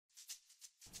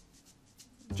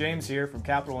James here from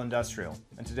Capital Industrial,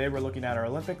 and today we're looking at our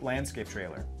Olympic landscape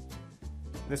trailer.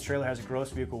 This trailer has a gross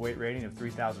vehicle weight rating of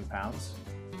 3,000 pounds,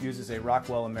 uses a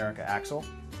Rockwell America axle,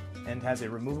 and has a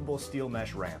removable steel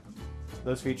mesh ramp.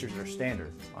 Those features are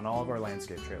standard on all of our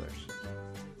landscape trailers.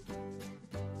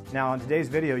 Now, in today's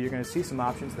video, you're going to see some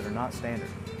options that are not standard.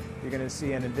 You're going to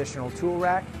see an additional tool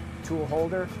rack, tool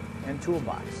holder, and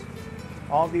toolbox.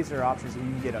 All of these are options that you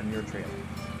can get on your trailer.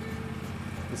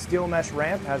 The steel mesh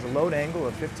ramp has a load angle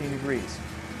of 15 degrees.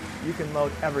 You can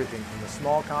load everything from a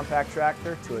small compact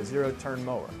tractor to a zero-turn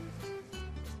mower.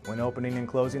 When opening and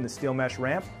closing the steel mesh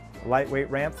ramp, the lightweight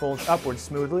ramp folds upwards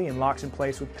smoothly and locks in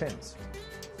place with pins.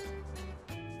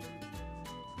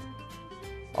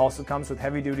 Also comes with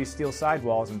heavy-duty steel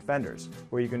sidewalls and fenders,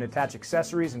 where you can attach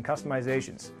accessories and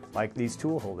customizations, like these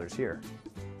tool holders here.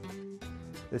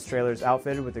 This trailer is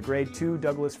outfitted with a Grade 2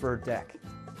 Douglas fir deck.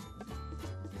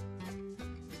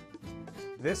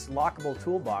 This lockable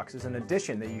toolbox is an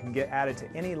addition that you can get added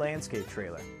to any landscape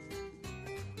trailer.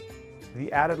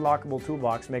 The added lockable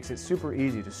toolbox makes it super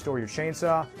easy to store your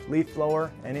chainsaw, leaf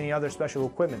blower, and any other special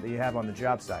equipment that you have on the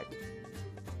job site.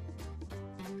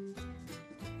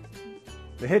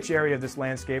 The hitch area of this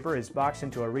landscaper is boxed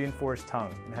into a reinforced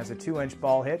tongue and has a 2-inch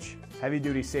ball hitch,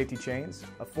 heavy-duty safety chains,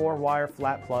 a 4-wire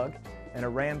flat plug, and a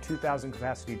Ram 2000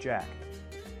 capacity jack.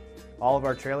 All of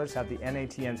our trailers have the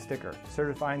NATM sticker,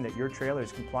 certifying that your trailer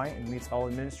is compliant and meets all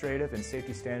administrative and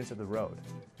safety standards of the road.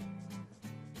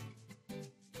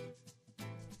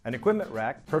 An equipment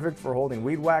rack, perfect for holding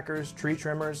weed whackers, tree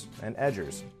trimmers, and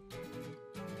edgers.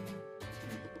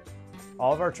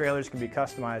 All of our trailers can be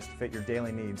customized to fit your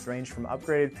daily needs, range from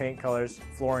upgraded paint colors,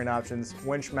 flooring options,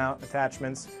 winch mount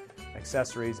attachments,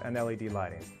 accessories, and LED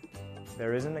lighting.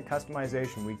 There isn't a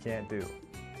customization we can't do.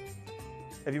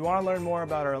 If you want to learn more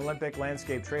about our Olympic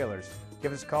landscape trailers,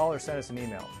 give us a call or send us an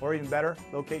email, or even better,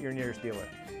 locate your nearest dealer.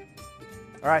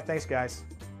 All right, thanks guys.